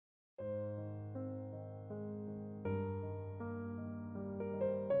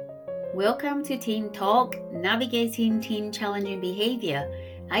Welcome to Teen Talk, Navigating Teen Challenging Behavior.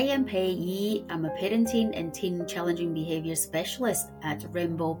 I am Pei Yi. I'm a parenting and teen challenging behavior specialist at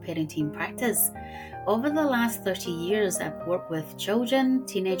Rainbow Parenting Practice. Over the last 30 years, I've worked with children,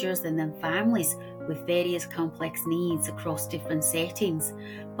 teenagers, and then families with various complex needs across different settings.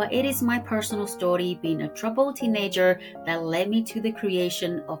 But it is my personal story being a troubled teenager that led me to the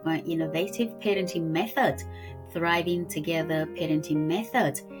creation of my innovative parenting method, Thriving Together Parenting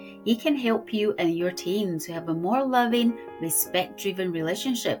Method. It can help you and your team to have a more loving, respect-driven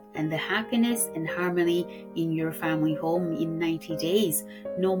relationship and the happiness and harmony in your family home in 90 days.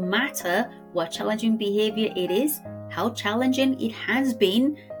 No matter what challenging behavior it is, how challenging it has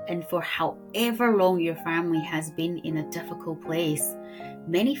been, and for however long your family has been in a difficult place.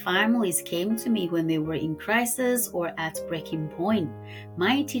 Many families came to me when they were in crisis or at breaking point.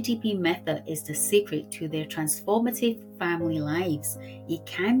 My TTP method is the secret to their transformative family lives. It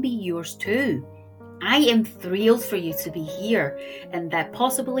can be yours too. I am thrilled for you to be here, and that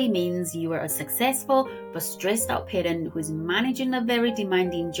possibly means you are a successful but stressed out parent who is managing a very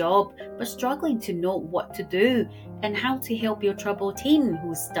demanding job but struggling to know what to do and how to help your troubled teen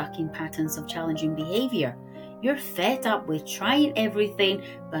who is stuck in patterns of challenging behavior. You're fed up with trying everything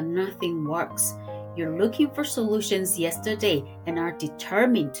but nothing works. You're looking for solutions yesterday and are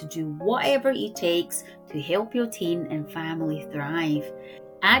determined to do whatever it takes to help your teen and family thrive.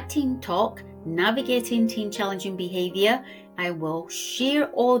 At Teen Talk, Navigating Teen Challenging Behavior, I will share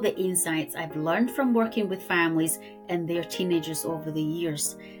all the insights I've learned from working with families and their teenagers over the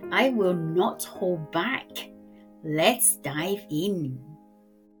years. I will not hold back. Let's dive in.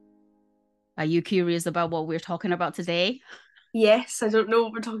 Are you curious about what we're talking about today? Yes, I don't know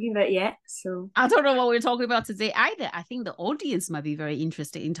what we're talking about yet, so I don't know what we're talking about today either. I think the audience might be very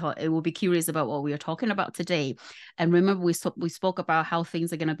interested in it will be curious about what we are talking about today. And remember, we spoke about how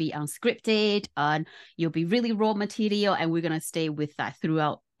things are going to be unscripted and you'll be really raw material, and we're going to stay with that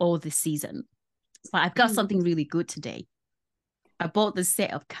throughout all the season. But I've got something really good today. I bought this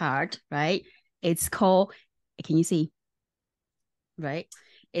set of cards, right? It's called, can you see? Right?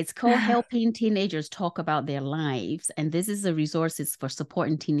 It's called Helping Teenagers Talk About Their Lives. And this is the resources for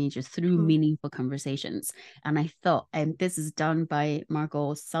supporting teenagers through meaningful conversations. And I thought, and this is done by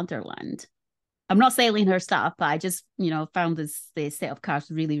Margot Sunderland. I'm not selling her stuff, but I just, found this set of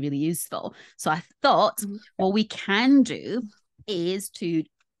cards really, really useful. So I thought what we can do is to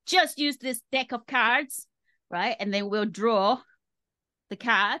just use this deck of cards, right? And then we'll draw the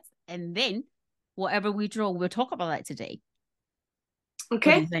cards. And then whatever we draw, we'll talk about that today.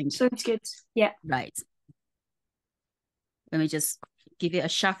 Okay, sounds good. Yeah. Right. Let me just give it a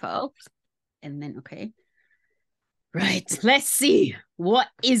shuffle. And then, okay. Right. Let's see. What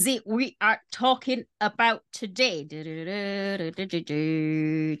is it we are talking about today?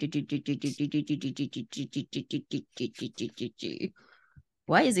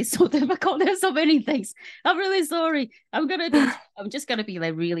 Why is it so difficult? There's so many things. I'm really sorry. I'm just gonna be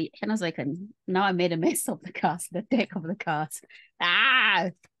like really. And I was like, now I made a mess of the cards, the deck of the cards.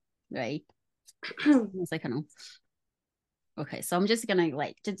 Right. It's like, I know. Okay, so I'm just gonna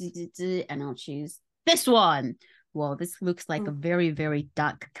like, and I'll choose this one. Well, this looks like a very, very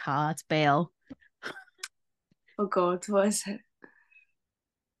dark card, Belle. Oh God, what is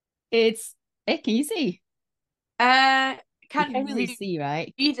it? Can you see? Can't really see,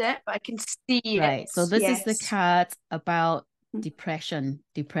 right? Read it, but I can see it. Right. So this is the card about depression,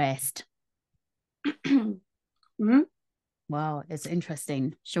 depressed. Wow, it's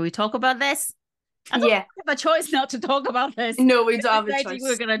interesting. Shall we talk about this? I don't have a choice not to talk about this. No, we don't have a choice.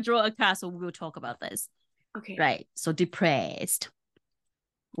 We're gonna draw a card, so we'll talk about this. Okay. Right. So depressed.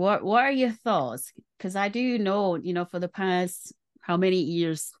 What are your thoughts? Because I do know, for the past how many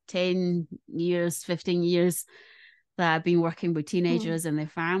years, 10 years, 15 years that I've been working with teenagers and their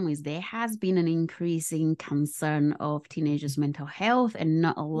families, there has been an increasing concern of teenagers' mental health, and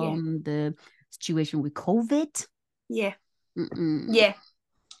not alone the situation with COVID. Yeah. Yeah.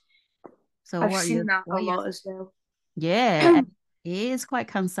 So I've seen that a lot as well. Yeah, it is quite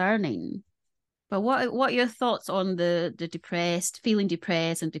concerning. But what are your thoughts on the feeling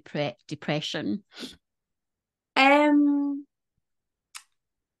depressed and depression?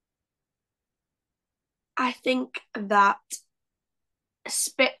 I think that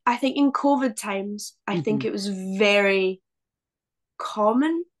in COVID times, I think it was very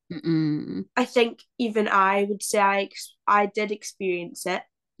common. I think even I would say I did experience it.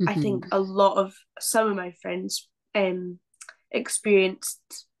 I think some of my friends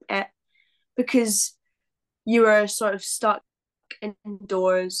experienced it because you were sort of stuck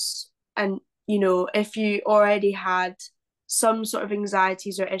indoors, and if you already had some sort of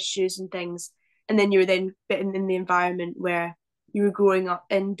anxieties or issues and things, and then you're then in the environment where you were growing up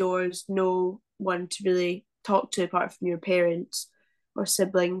indoors, no one to really talk to apart from your parents or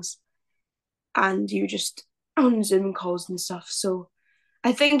siblings, and you just on Zoom calls and stuff. So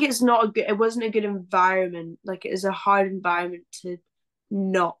I think it wasn't a good environment. Like, it is a hard environment to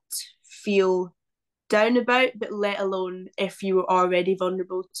not feel down about, but let alone if you were already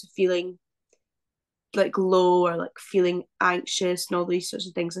vulnerable to feeling like low or like feeling anxious and all these sorts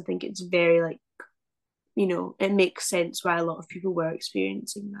of things. I think it's very like, it makes sense why a lot of people were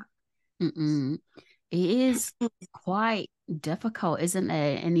experiencing that. Mm-mm. It is quite difficult, isn't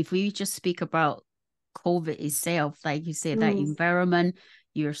it? And if we just speak about COVID itself, like you said, that environment,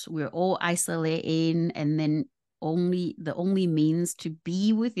 we're all isolating, and then the only means to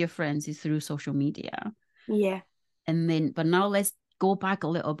be with your friends is through social media. Yeah. And then, but now let's go back a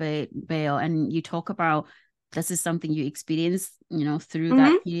little bit, Belle, and you talk about this is something you experienced, through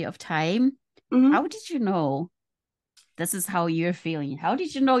that period of time. How did you know this is how you're feeling? How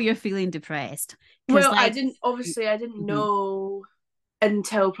did you know you're feeling depressed? Because Well, like I didn't know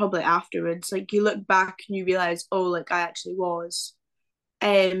until probably afterwards. Like, you look back and you realize, oh, like I actually was.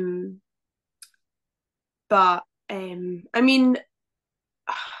 Um, but I mean,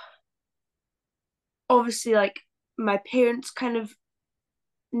 obviously, like, my parents kind of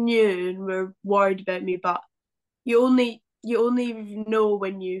knew and were worried about me, but you only know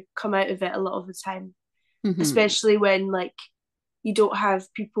when you come out of it a lot of the time, especially when like you don't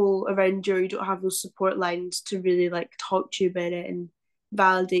have people around you, or you don't have those support lines to really like talk to you about it and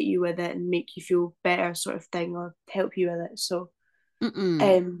validate you with it and make you feel better, sort of thing, or help you with it. So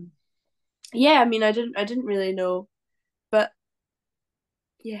um yeah, I mean, I didn't really know, but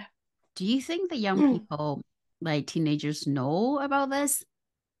yeah. do you think the young people, like teenagers, know about this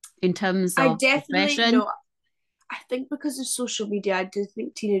in terms I of definitely depression? know. I think because of social media, I do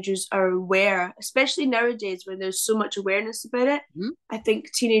think teenagers are aware, especially nowadays when there's so much awareness about it. Mm-hmm. I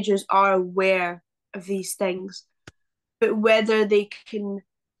think teenagers are aware of these things, but whether they can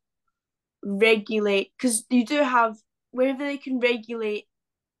regulate, because you do have, whether they can regulate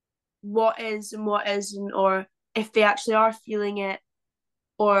what is and what isn't, or if they actually are feeling it,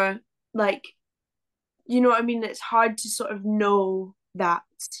 or like, you know what I mean? It's hard to sort of know that,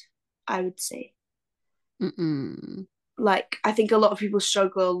 I would say. Mm-mm. Like, I think a lot of people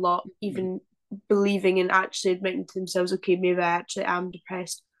struggle a lot even believing and actually admitting to themselves, okay, maybe I actually am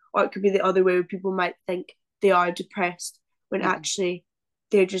depressed. Or it could be the other way, where people might think they are depressed when Mm-mm. actually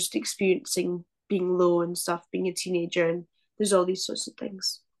they're just experiencing being low and stuff, being a teenager, and there's all these sorts of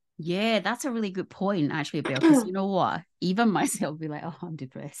things. Yeah, that's a really good point, actually, Bill. Because you know what? Even myself be like, oh, I'm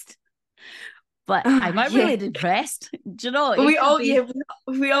depressed. But am I Yeah. really depressed? Do you know, But it we could all, be. yeah,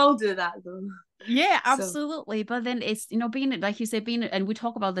 we all do that though. Yeah, So absolutely. But then it's, being, like you said, and we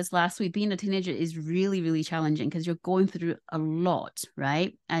talked about this last week, being a teenager is really, really challenging because you're going through a lot,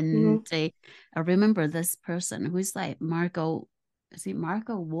 right? And I remember this person who's like Marco, is it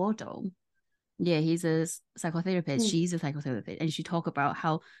Marco Wardle? Yeah, he's a psychotherapist. mm, She's a psychotherapist. And she talked about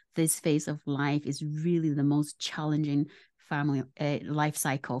how this phase of life is really the most challenging family life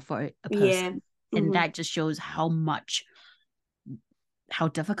cycle for a yeah. person. And Mm-hmm. that just shows how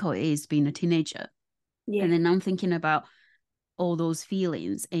difficult it is being a teenager. And Yeah. then I'm thinking about all those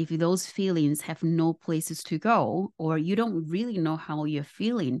feelings. If those feelings have no places to go, or you don't really know how you're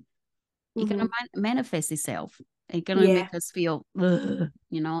feeling, it's gonna Mm-hmm. manifest itself. It's gonna Yeah. make us feel, Yeah.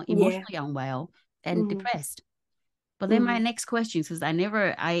 emotionally unwell and Mm-hmm. depressed. But then my Mm-hmm. next question, because I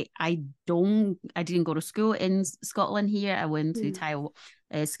didn't go to school in Scotland here. I went to Mm-hmm. Taiwan,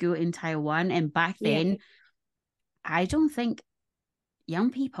 school in Taiwan, and back Yeah. then I don't think young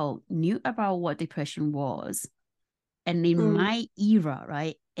people knew about what depression was. And in Mm-hmm. my era,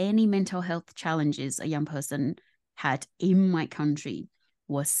 right, any mental health challenges a young person had in my country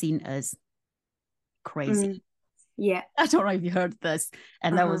was seen as Mm-hmm. crazy. Yeah. I don't know if you heard this.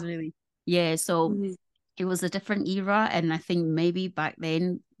 And that Uh-huh. was really, yeah. So Mm-hmm. it was a different era. And I think maybe back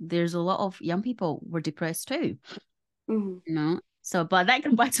then, there's a lot of young people were depressed too, Mm-hmm. So, but that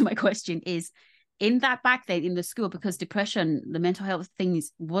comes back to my question is, in that back then in the school, because depression, the mental health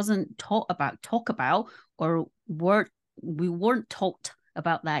things wasn't talk about, or we weren't taught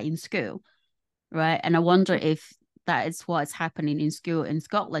about that in school, right? And I wonder if that is what's happening in school in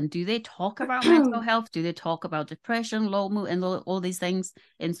Scotland. Do they talk about mental health? Do they talk about depression, low mood, and all these things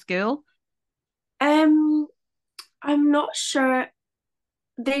in school? um, I'm not sure.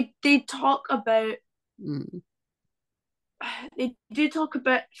 They talk about Mm. they do talk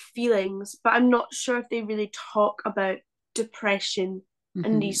about feelings, but I'm not sure if they really talk about depression and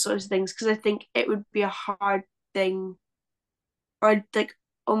Mm-hmm. these sorts of things, because I think it would be a hard thing or like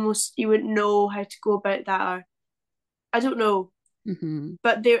almost you wouldn't know how to go about that, or I don't know.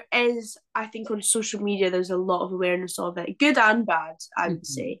 But there is, I think, on social media, there's a lot of awareness of it, good and bad. I would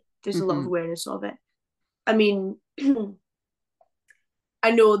say there's a lot of awareness of it. I mean,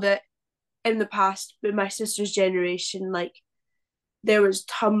 I know that in the past, with my sister's generation, like there was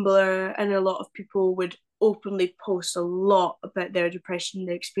Tumblr, and a lot of people would openly post a lot about their depression,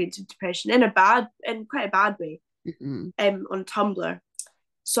 their experience of depression, in quite a bad way, on Tumblr.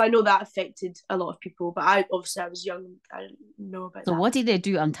 So I know that affected a lot of people, but I was young, I didn't know about So that. what did they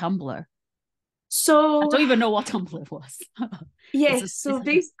do on Tumblr? So I don't even know what Tumblr was. Yeah, so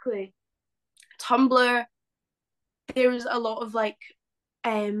basically Tumblr, there was a lot of like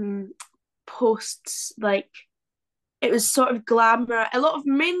posts, like it was sort of glamour, a lot of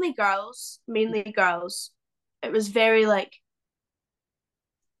mainly girls. It was very like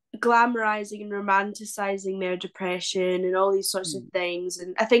glamorizing and romanticizing their depression and all these sorts of things.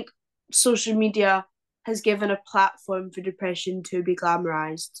 And I think social media has given a platform for depression to be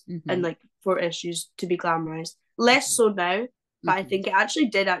glamorized, and like for issues to be glamorized. Less so now, but I think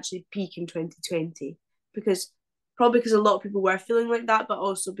it did peak in 2020, because a lot of people were feeling like that, but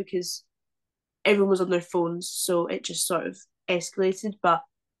also because everyone was on their phones, so it just sort of escalated. But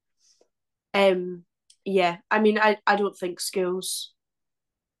yeah, I mean, I don't think schools,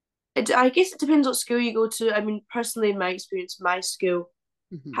 I guess it depends what school you go to. I mean, personally, in my experience, my school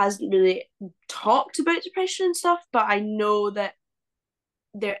hasn't really talked about depression and stuff, but I know that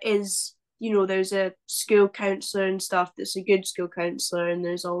there is, there's a school counselor and stuff that's a good school counselor, and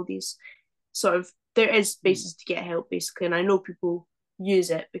there's all these sort of, there is spaces to get help, basically. And I know people use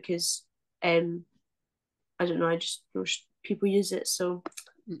it because, I don't know, I just know people use it. So,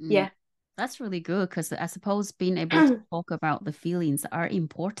 yeah. That's really good, because I suppose being able to talk about the feelings are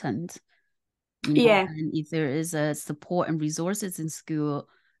important. Yeah. And if there is a support and resources in school,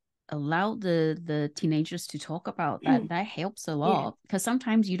 allow the teenagers to talk about that. That helps a lot, because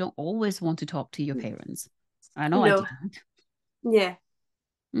sometimes you don't always want to talk to your parents. I know I didn't. Yeah.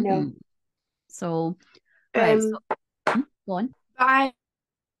 No. So, right. So, go on. I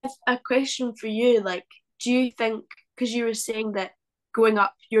have a question for you. Like, do you think, because you were saying that growing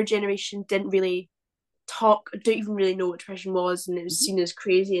up, your generation didn't really don't even really know what depression was, and it was seen as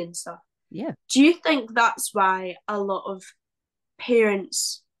crazy and stuff. Yeah. Do you think that's why a lot of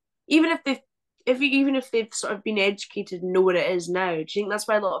parents, even if they've sort of been educated and know what it is now, do you think that's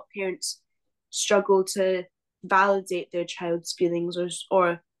why a lot of parents struggle to validate their child's feelings,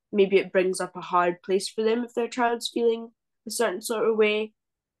 or maybe it brings up a hard place for them if their child's feeling a certain sort of way?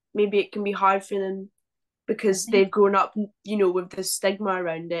 Maybe it can be hard for them because they've grown up, with this stigma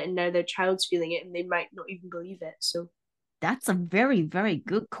around it, and now their child's feeling it and they might not even believe it. So that's a very, very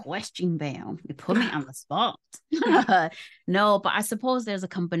good question, Belle. You put me on the spot. No, but I suppose there's a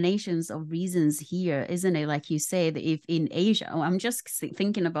combinations of reasons here, isn't it? Like you said, if in Asia, I'm just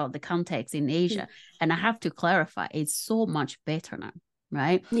thinking about the context in Asia, and I have to clarify, it's so much better now,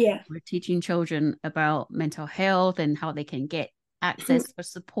 right? Yeah. We're teaching children about mental health and how they can get access for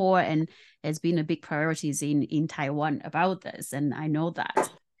support, and it's been a big priorities in Taiwan about this, and I know that.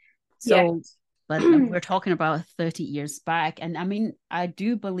 So but we're talking about 30 years back, and I mean, I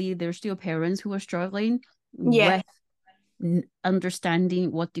do believe there's still parents who are struggling with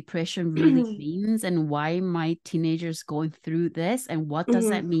understanding what depression really means, and why my teenagers going through this, and what does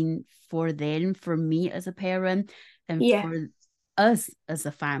that mean for them, for me as a parent, and for us as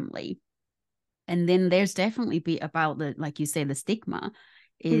a family. And then there's definitely be about the, like you say, the stigma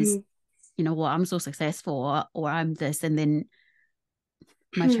is, well, I'm so successful, or I'm this, and then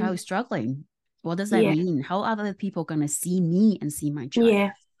my child is struggling. What does that mean? How are other people going to see me and see my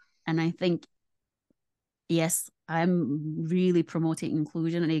child? And I think, yes, I'm really promoting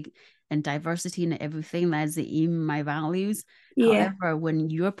inclusion and diversity and everything that's in my values. However, when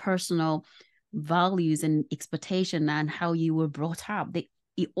your personal values and expectation and how you were brought up,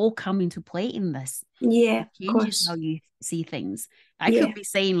 it all come into play in this. Yeah, it changes how you see things. I could be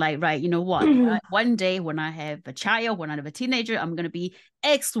saying like, right, you know what? One day when I have a child, when I have a teenager, I'm going to be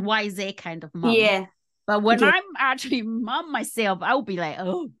XYZ kind of mom. Yeah. But when I'm actually mom myself, I'll be like,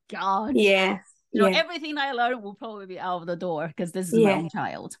 oh God. Yeah. Everything I learned will probably be out of the door, because this is my own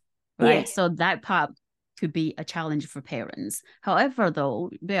child. Right. So that part could be a challenge for parents. However, though,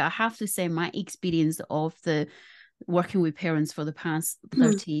 I have to say my experience of the working with parents for the past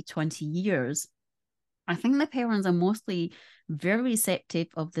 30, 20 years, I think the parents are mostly very receptive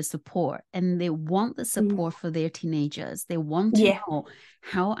of the support, and they want the support for their teenagers. They want to know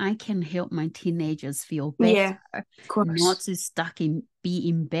how I can help my teenagers feel better, not to stuck in be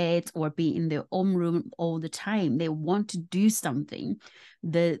in bed or be in their own room all the time. They want to do something.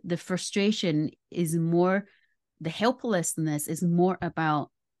 The frustration is more, the helplessness is more about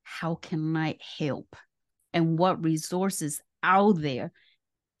how can I help and what resources out there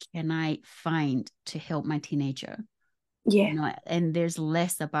can I find to help my teenager. Yeah. And there's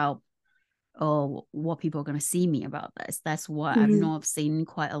less about, oh, what people are going to see me about this. That's what I've Mm-hmm. not seen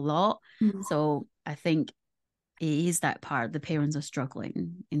quite a lot. Mm-hmm. So I think it is that part the parents are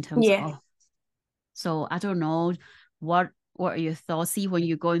struggling in terms of, Yeah. so I don't know, what are your thoughts? See, when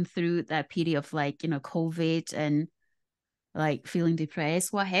you're going through that period of COVID and feeling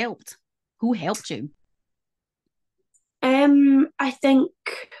depressed, what helped? Who helped you? I think,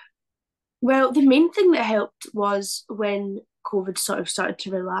 well, the main thing that helped was when COVID sort of started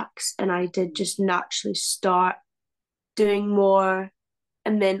to relax, and I did just naturally start doing more.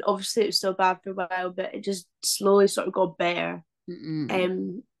 And then obviously it was still bad for a while, but it just slowly sort of got better.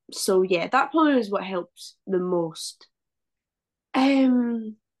 Mm-mm. So yeah, that probably was what helped the most.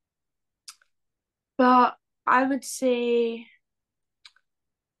 Um, but I would say,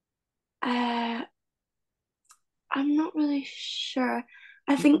 uh, I'm not really sure.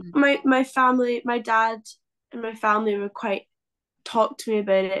 I think Mm-mm. my family, my dad and my family were quite talked to me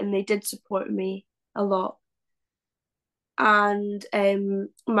about it, and they did support me a lot. And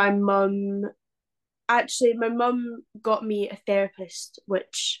my mum got me a therapist,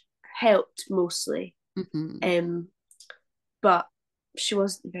 which helped mostly. Mm-hmm. Um, but she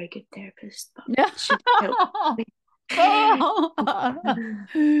wasn't a very good therapist, but she did help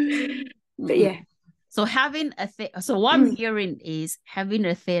me. But yeah. So so what I'm hearing is having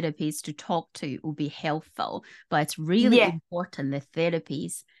a therapist to talk to will be helpful, but it's really Yeah. important the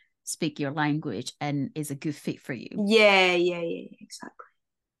therapists speak your language and is a good fit for you. Yeah, exactly.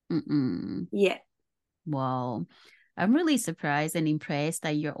 Mm-mm. Yeah. Wow. I'm really surprised and impressed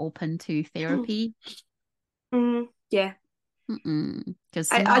that you're open to therapy. Yeah.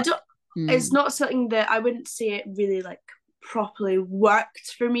 Because I don't, it's Mm. not something that I wouldn't say it really like properly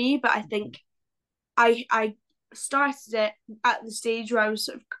worked for me, but I think I started it at the stage where I was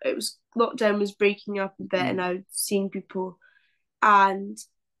sort of, it was lockdown was breaking up a bit, and I was seeing people, and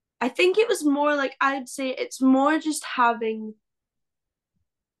I think it was more like, I'd say it's more just having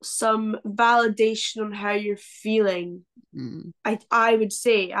some validation on how you're feeling. Mm. I would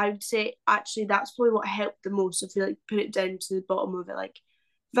say actually that's probably what helped the most. If you like put it down to the bottom of it, like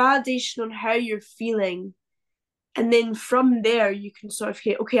validation on how you're feeling, and then from there you can sort of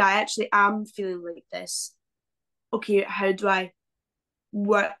hear, okay, I actually am feeling like this. Okay, how do I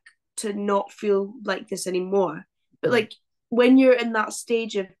work to not feel like this anymore? But like when you're in that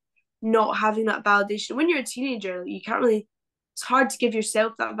stage of not having that validation, when you're a teenager, like, you can't really, it's hard to give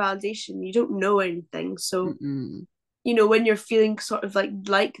yourself that validation. You don't know anything. So, Mm-mm. when you're feeling sort of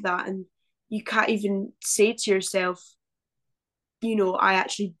like that, and you can't even say to yourself, I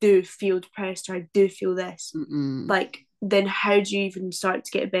actually do feel depressed, or I do feel this. Mm-mm. Like, then how do you even start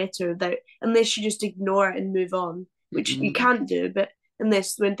to get better without, unless you just ignore it and move on, which you Mm-mm. can't do, but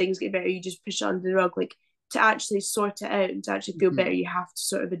unless when things get better, you just push it under the rug. Like, to actually sort it out and to actually feel better, Mm-hmm. you have to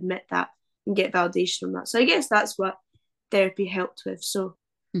sort of admit that and get validation on that. So I guess that's what therapy helped with. So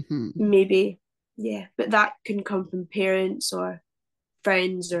Mm-hmm. maybe, yeah, but that can come from parents or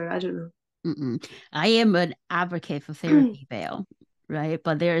friends, or I don't know. Mm-mm. I am an advocate for therapy, Belle, right?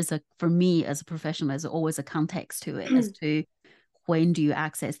 But there is for me as a professional, there's always a context to it as to when do you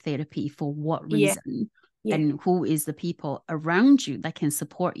access therapy, for what Yeah, reason, yeah. and who is the people around you that can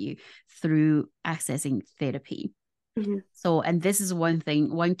support you through accessing therapy. Mm-hmm. So, and this is one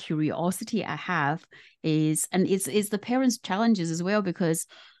curiosity I have is, and it's the parents' challenges as well, because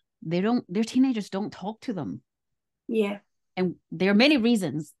their teenagers don't talk to them. Yeah. And there are many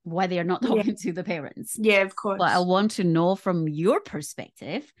reasons why they are not Yeah. talking to the parents. Yeah, of But I course. want to know from your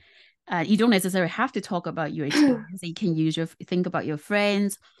perspective. You don't necessarily have to talk about your experience. You can think about your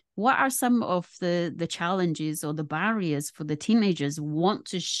friends. What are some of the challenges or the barriers for the teenagers who want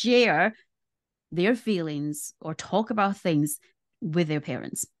to share their feelings or talk about things with their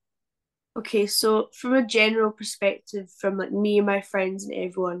parents? Okay, so from a general perspective, from like me and my friends and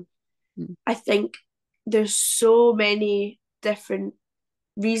everyone, Mm. I think there's so many different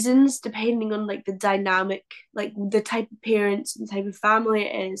reasons depending on like the dynamic, like the type of parents and type of family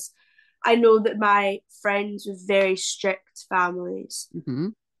it is. I know that my friends with very strict families, Mm-hmm.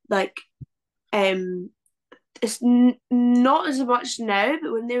 like it's not as much now,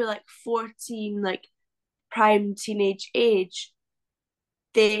 but when they were like 14, like prime teenage age,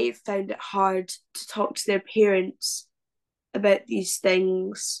 they found it hard to talk to their parents about these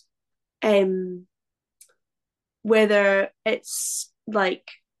things. Whether it's like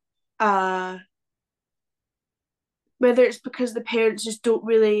whether it's because the parents just don't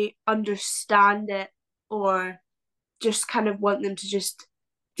really understand it, or just kind of want them to just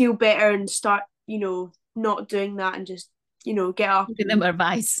feel better and start, not doing that and just, get up Giving them and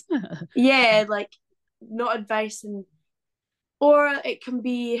advice. yeah, like not advice. And or it can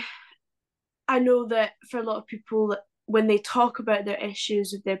be, I know that for a lot of people, when they talk about their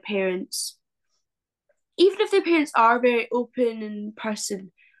issues with their parents, even if their parents are very open in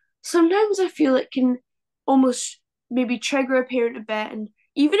person, sometimes I feel it can almost maybe trigger a parent a bit. And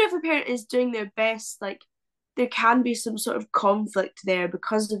even if a parent is doing their best, like there can be some sort of conflict there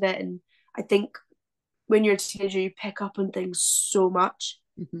because of it. And I think when you're a teenager, you pick up on things so much.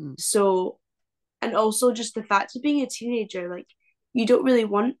 Mm-hmm. So, and also just the fact of being a teenager, like you don't really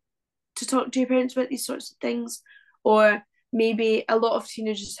want to talk to your parents about these sorts of things. Or maybe a lot of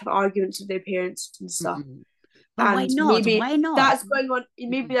teenagers have arguments with their parents and stuff, Mm-hmm. But why and not? maybe Why not? that's going on,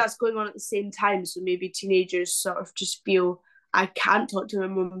 Mm-hmm. at the same time. So maybe teenagers sort of just feel, I can't talk to my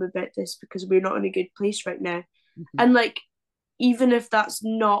mum about this because we're not in a good place right now. Mm-hmm. And like, even if that's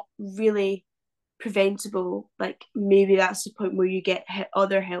not really preventable, like maybe that's the point where you get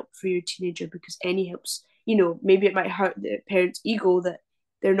other help for your teenager, because any helps, maybe it might hurt the parents' ego that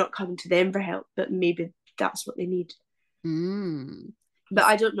they're not coming to them for help, but maybe that's what they need. Mm. But Yes.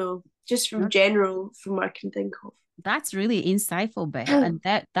 I don't know, just No, from what I can think of. that's really insightful, Belle. And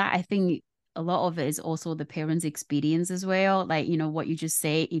that I think a lot of it is also the parents' experience as well. Like, what you just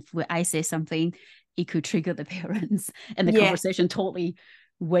say, if I say something, it could trigger the parents and the Yeah, conversation totally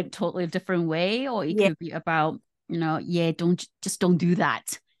went totally a different way. Or it yeah, could be about, yeah, don't do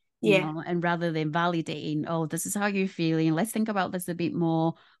that, yeah, and rather than validating, oh, this is how you're feeling. Let's think about this a bit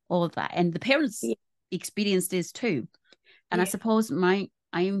more, all of that. And the parents yeah, experience this too. And I yeah. suppose I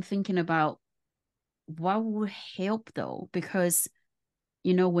am thinking about what would help though, because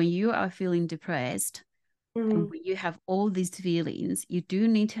when you are feeling depressed and Mm-hmm, when you have all these feelings, you do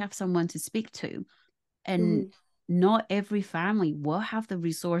need to have someone to speak to. And mm-hmm, not every family will have the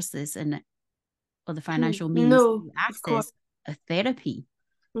resources and or the mm-hmm. financial means No, to of course. access a therapy,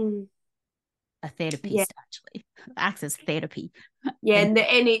 Mm-hmm. a Yeah, therapist actually, access therapy. yeah, And and the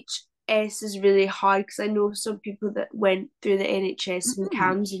NHS is really hard because I know some people that went through the NHS and mm,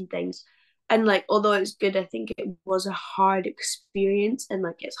 CAMS and things, and like although it's good, I think it was a hard experience, and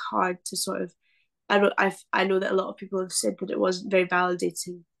like it's hard to sort of, I know that a lot of people have said that it wasn't very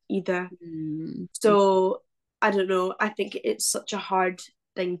validating either. mm, So I don't know. I think it's such a hard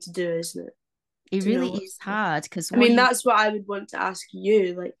thing to do, isn't it? it To be really is honest. hard because I what mean, you that's what I would want to ask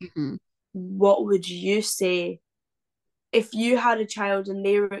you. Like, mhm. what would you say if you had a child and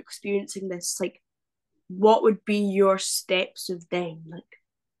they were experiencing this? Like, what would be your steps of them, like,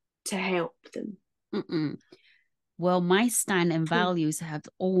 to help them? Mm-mm. Well, my stand and values have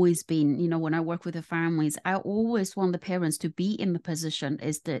always been, when I work with the families, I always want the parents to be in the position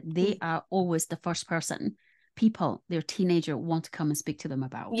is that they are always the first person, people, their teenager want to come and speak to them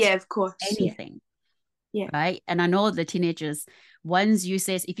about Yeah, of course. Yeah, anything, yeah. right? And I know the teenagers,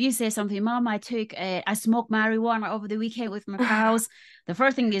 if you say something, Mom, I smoked marijuana over the weekend with my pals, the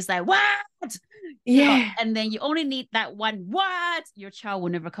first thing is like, what? Yeah, And then you only need that one, what? Your child will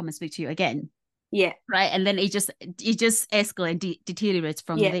never come and speak to you again, yeah, right? And then it just escalates, deteriorates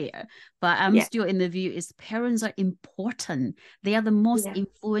from yeah, there. But I'm yeah, still in the view is parents are important. They are the most yeah,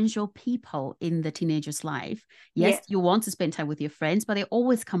 influential people in the teenager's life. Yes, yeah. you want to spend time with your friends, but they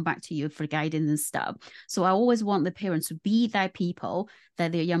always come back to you for guidance and stuff. So I always want the parents to be that people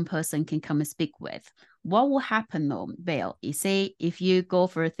that their young person can come and speak with. What will happen though, Belle? You say if you go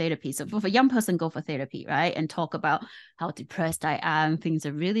for a therapy, so if a young person go for therapy, right, and talk about how depressed I am, things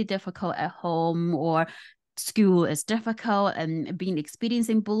are really difficult at home, or school is difficult and being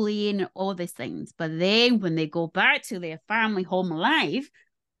experiencing bullying, all these things. But then when they go back to their family home life,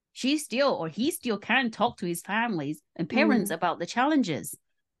 she still or he still can talk to his families and parents Mm, about the challenges.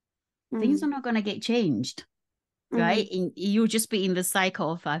 Things mm, are not going to get changed, right? mm, You'll just be in the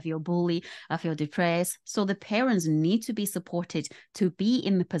cycle of I feel bullied, I feel depressed. So the parents need to be supported to be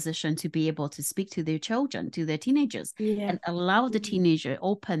in the position to be able to speak to their children, to their teenagers, yeah. and allow the Mm, teenager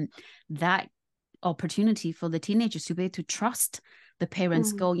open that opportunity for the teenagers to be able to trust the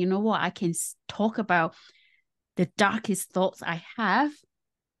parents. mm, Go, you know what? I can talk about the darkest thoughts I have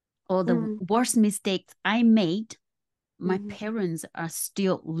or the mm, worst mistakes I made. My mm, parents are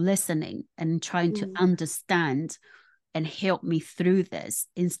still listening and trying to mm, understand and help me through this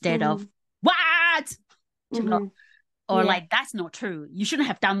instead of mm, what, mm, or yeah. like that's not true, you shouldn't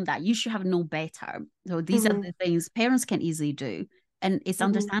have done that, you should have known better. So these are Mm, the things parents can easily do. And it's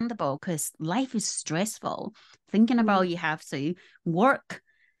understandable because life is stressful. Thinking about you have to work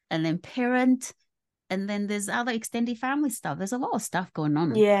and then parent, and then there's other extended family stuff. There's a lot of stuff going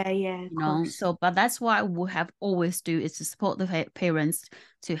on. Yeah, of course. So, but that's what we have always do is to support the parents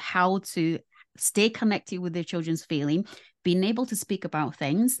to how to stay connected with their children's feeling, being able to speak about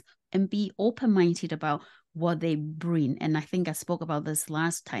things and be open-minded about what they bring. And I think I spoke about this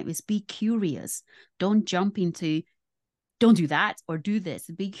last time, is be curious. Don't jump into, don't do that or do this.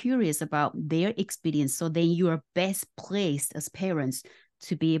 Be curious about their experience. So then you are best placed as parents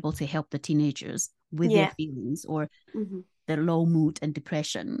to be able to help the teenagers with their feelings or the low mood and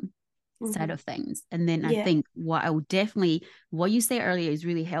depression side of things. And then I think what you say earlier is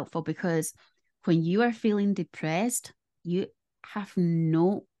really helpful, because when you are feeling depressed, you have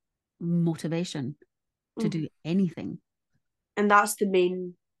no motivation to do anything. And that's the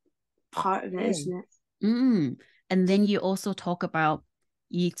main part of it, isn't it? And then you also talk about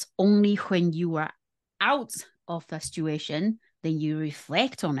it's only when you are out of the situation, then you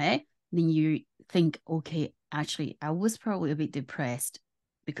reflect on it, then you think, okay, actually, I was probably a bit depressed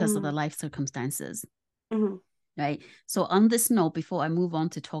because of the life circumstances. Right. So on this note, before I move on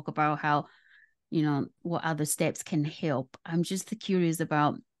to talk about how, what other steps can help, I'm just curious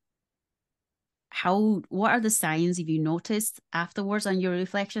about what are the signs, if you noticed afterwards on your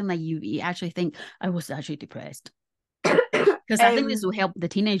reflection, like you actually think I was actually depressed? Because I think this will help the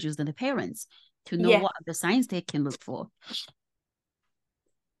teenagers and the parents to know what are the signs they can look for.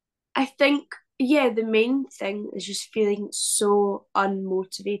 I think, the main thing is just feeling so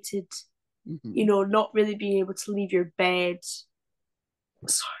unmotivated, not really being able to leave your bed.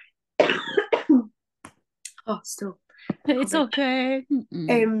 Sorry. Oh, still. It's okay.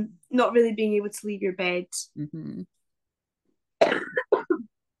 Not really being able to leave your bed.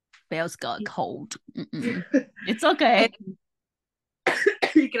 Belle's got a cold. It's okay.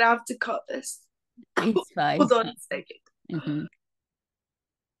 You're gonna have to cut this. It's fine. Hold on a second.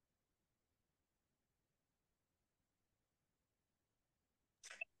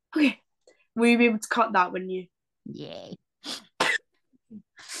 Okay. Will you be able to cut that when you? Yeah.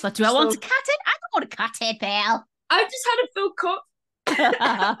 But do I want to cut it? I don't want to cut it, Belle. I just had a full cut.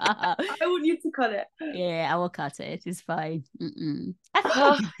 I want you to cut it. Yeah, I will cut it. It's fine. I think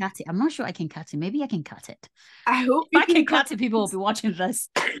I can cut it. I'm not sure I can cut it. Maybe I can cut it. I hope if I can cut it. People will be watching this.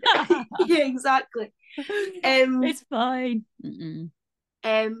 Yeah, exactly. It's fine.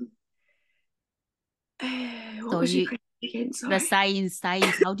 What was your question again? Sorry. The science.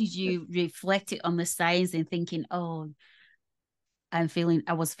 How did you reflect it on the science and thinking, oh, I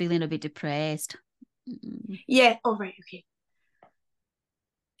was feeling a bit depressed? Yeah. All right. Okay.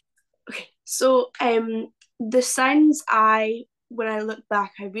 Okay. So, the signs when I look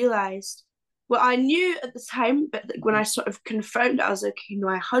back, I realized, well, I knew at the time, but when I sort of confirmed it, I was like,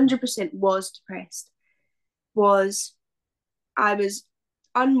 I 100% was depressed. I was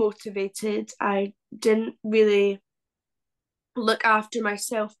unmotivated. I didn't really look after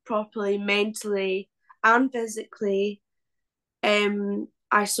myself properly, mentally and physically.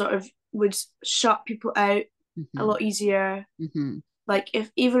 I sort of would shut people out a lot easier. Like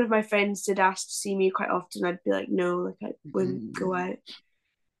even if my friends did ask to see me quite often, I'd be like, no, like I wouldn't go out.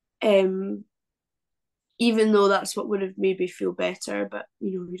 Even though that's what would have made me feel better, but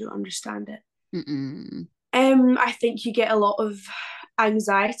you don't understand it. I think you get a lot of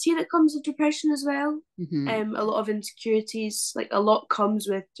anxiety that comes with depression as well. A lot of insecurities, like a lot comes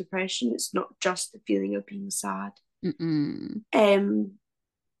with depression. It's not just the feeling of being sad.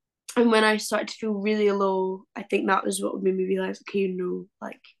 And when I started to feel really low, I think that was what made me realize, okay,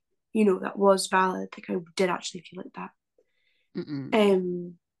 that was valid. Like I did actually feel like that.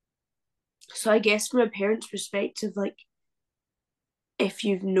 So I guess from a parent's perspective, like if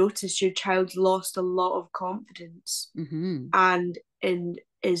you've noticed your child lost a lot of confidence and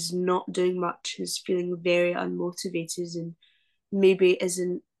is not doing much, is feeling very unmotivated and maybe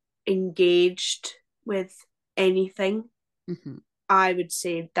isn't engaged with anything, I would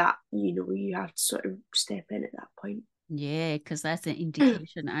say that you have to sort of step in at that point. Yeah, because that's an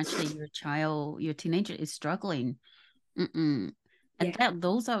indication actually your teenager is struggling. And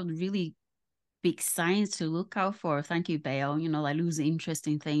those are really big signs to look out for. Thank you, Belle. Like losing interest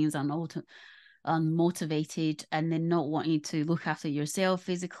in things and unmotivated, and then not wanting to look after yourself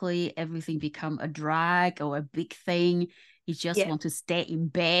physically, everything become a drag or a big thing. You just want to stay in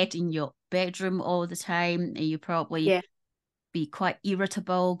bed in your bedroom all the time, and you probably be quite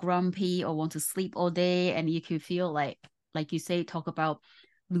irritable, grumpy, or want to sleep all day, and you could feel like you say, talk about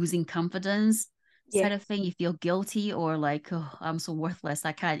losing confidence side of thing. You feel guilty or like, oh, I'm so worthless,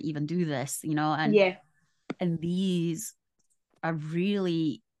 I can't even do this, and these are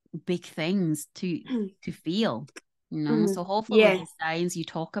really big things to feel, So hopefully Yeah. the signs you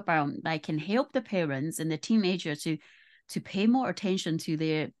talk about like can help the parents and the teenager to pay more attention to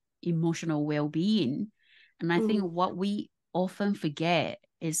their emotional well-being. And I think what we often forget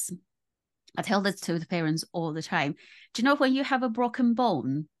is, I tell this to the parents all the time. Do you know when you have a broken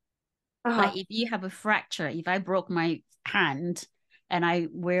bone? Like Uh-huh. if you have a fracture, if I broke my hand and I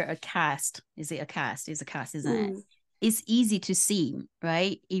wear a cast, is it a cast? It's a cast, isn't it? It's easy to see,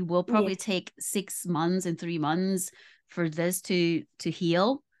 right? It will Yeah. probably take 6 months and 3 months for this to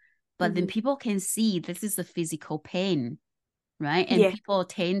heal. But then people can see this is a physical pain, right? And Yeah. people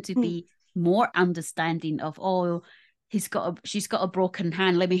tend to be more understanding of, oh, she's got a broken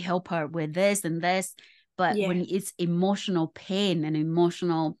hand. Let me help her with this and this. But Yeah. when it's emotional pain and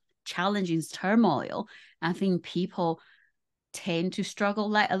emotional challenges, turmoil, I think people tend to struggle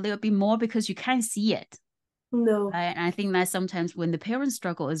like a little bit more because you can't see it. No. Right. And I think that sometimes when the parents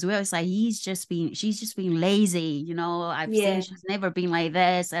struggle as well, it's like she's just being lazy. I've seen Yeah. she's never been like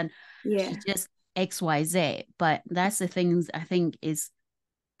this and she Yeah. just XYZ. But that's the things I think is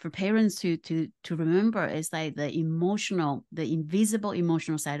for parents to remember is like the invisible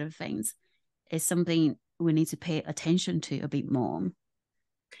emotional side of things is something we need to pay attention to a bit more.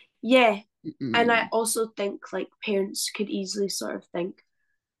 Yeah. And I Mm-mm. also think like parents could easily sort of think,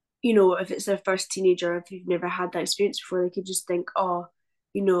 if it's their first teenager, if you've never had that experience before, they could just think, oh,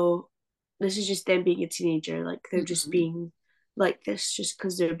 you know, this is just them being a teenager. Like they're just Mm-mm. being like this just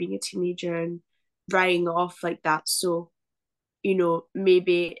because they're being a teenager and writing off like that. So,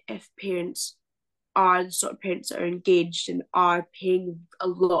 maybe if parents are the sort of parents that are engaged and are paying a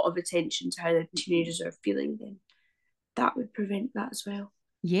lot of attention to how the Mm-mm. teenagers are feeling, then that would prevent that as well.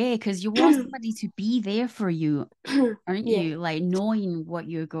 Yeah, because you want somebody to be there for you, aren't Yeah, you? Like knowing what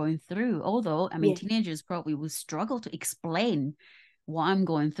you're going through. Although, I mean, yeah, teenagers probably will struggle to explain what I'm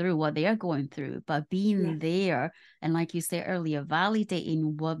going through, what they're going through, but yeah, being there and, like you said earlier,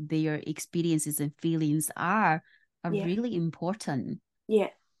 validating what their experiences and feelings are yeah, really important. yeah,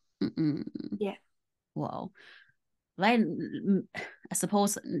 Mm-mm. yeah. Wow. Like, I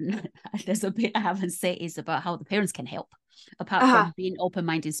suppose there's a bit I haven't said is about how the parents can help, apart Uh-huh. from being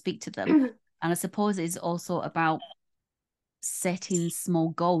open-minded, speak to them. And I suppose it's also about setting small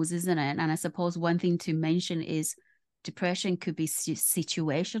goals, isn't it? And I suppose one thing to mention is depression could be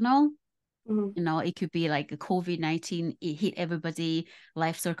situational. Mhm. It could be like a COVID-19, it hit everybody,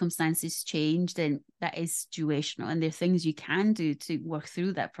 life circumstances changed, and that is situational. And there are things you can do to work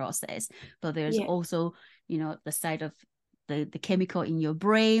through that process. But there's Yeah, also, the side of the chemical in your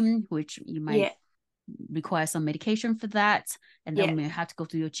brain, which you might yeah, require some medication for that, and yeah, then you have to go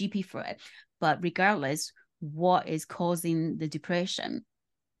to your GP for it. But regardless, what is causing the depression?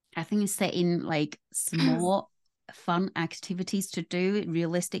 I think setting like small fun activities to do,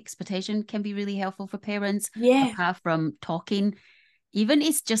 realistic expectation can be really helpful for parents, yeah, apart from talking. Even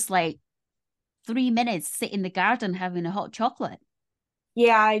it's just like 3 minutes, sit in the garden having a hot chocolate.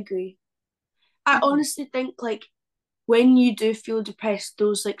 yeah, I agree. I Mm-hmm. honestly think like when you do feel depressed,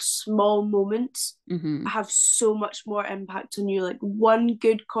 those like small moments Mm-hmm. have so much more impact on you. Like one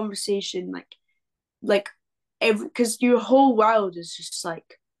good conversation, like every because your whole world is just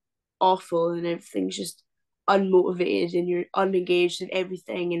like awful and everything's just unmotivated and you're unengaged in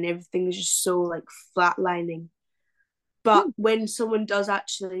everything and everything's just so like flatlining. But when someone does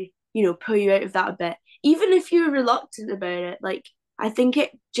actually, pull you out of that a bit, even if you're reluctant about it, like I think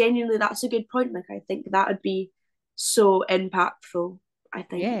it genuinely that's a good point. Like I think that would be so impactful, I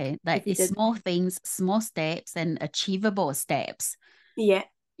think, Yeah, like if you it's did. small things, small steps, and achievable steps. Yeah.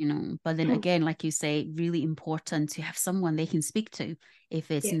 But then again, like you say, really important to have someone they can speak to.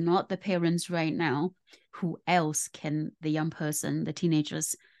 If it's Yeah. not the parents right now, who else can the young person, the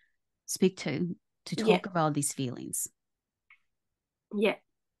teenagers, speak to Yeah. talk about these feelings? Yeah.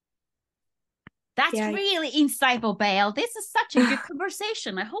 That's Yeah. really insightful, Belle. This is such a good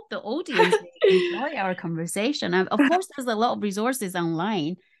conversation. I hope the audience enjoy our conversation. Of course, there's a lot of resources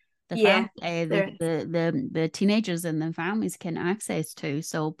online the Yeah. There is. the teenagers and the families can access to.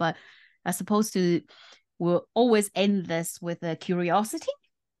 So, but I suppose we'll always end this with a curiosity.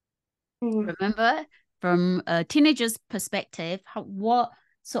 Mm. Remember, from a teenager's perspective, what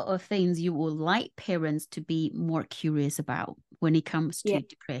sort of things you would like parents to be more curious about when it comes Yeah. to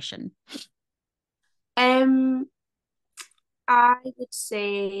depression? Um, I would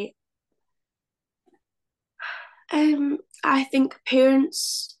say, I think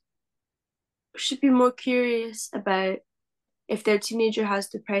parents should be more curious about if their teenager has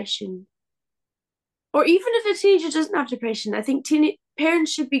depression, or even if a teenager doesn't have depression. I think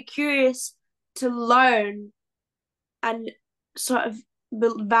parents should be curious to learn and sort of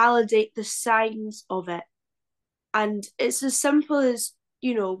validate the signs of it. And it's as simple as,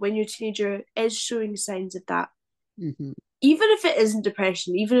 when your teenager is showing signs of that, even if it isn't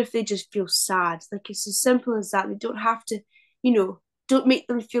depression, even if they just feel sad, like it's as simple as that. They don't have to, don't make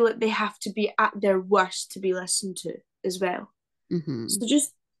them feel like they have to be at their worst to be listened to as well. So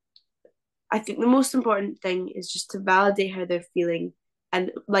just, I think the most important thing is just to validate how they're feeling.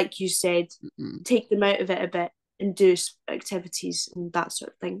 And like you said, take them out of it a bit and do activities and that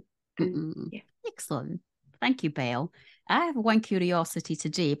sort of thing. And, yeah. Excellent. Thank you, Belle. I have one curiosity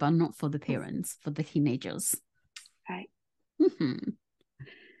today, but not for the parents, for the teenagers. Right.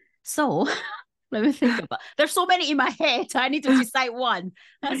 So let me think about. There's so many in my head. I need to decide one.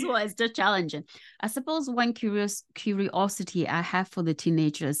 That's why it's just challenging. I suppose one curiosity I have for the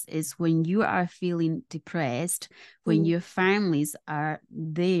teenagers is when you are feeling depressed, when your families are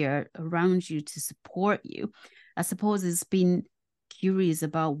there around you to support you. I suppose it's being curious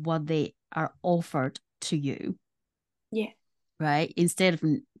about what they are offered to you. Yeah. Right? Instead of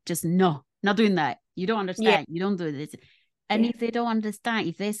just not doing that. You don't understand. You don't do this. And if they don't understand,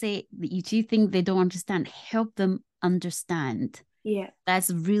 if they say that you think they don't understand, help them understand. Yeah. That's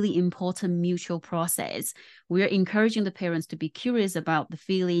a really important mutual process. We're encouraging the parents to be curious about the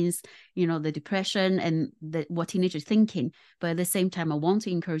feelings, the depression and what teenagers are thinking. But at the same time, I want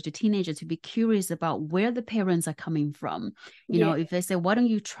to encourage the teenager to be curious about where the parents are coming from. If they say, why don't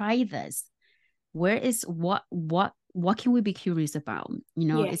you try this? Where is what can we be curious about?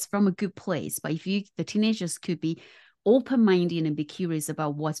 It's from a good place. But if the teenagers could be open-minded and be curious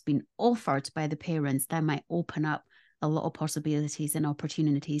about what's been offered by the parents, that might open up a lot of possibilities and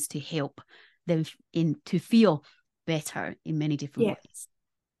opportunities to help them to feel better in many different ways.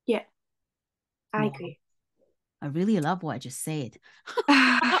 Yeah, I agree. I really love what I just said.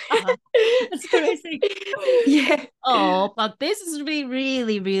 That's crazy. Yeah. Oh, but this is really,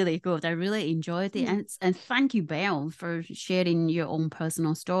 really, really good. I really enjoyed it. And thank you, Belle, for sharing your own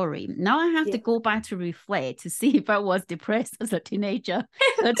personal story. Now I have to go back to reflect to see if I was depressed as a teenager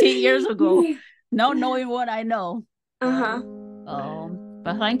 13 years ago, not knowing what I know.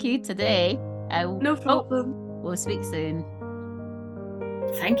 But thank you today. No problem. We'll speak soon.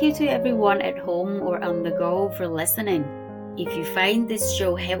 Thank you to everyone at home or on the go for listening. If you find this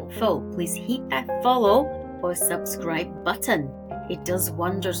show helpful, please hit that follow or subscribe button. It does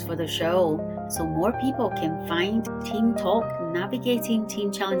wonders for the show, so more people can find Teen Talk navigating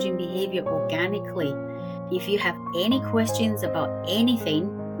teen challenging behavior organically. If you have any questions about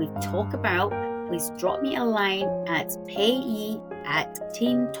anything we've talked about, please drop me a line at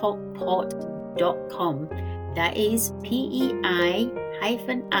pei@teentalkpod.com. That is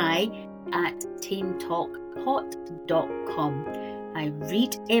PEI-I@teentalkpod.com. I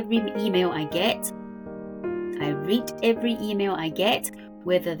read every email I get,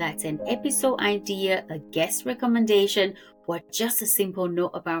 whether that's an episode idea, a guest recommendation, or just a simple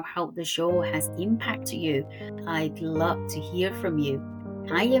note about how the show has impacted you. I'd love to hear from you.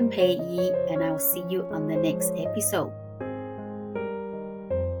 I am Pei, and I'll see you on the next episode.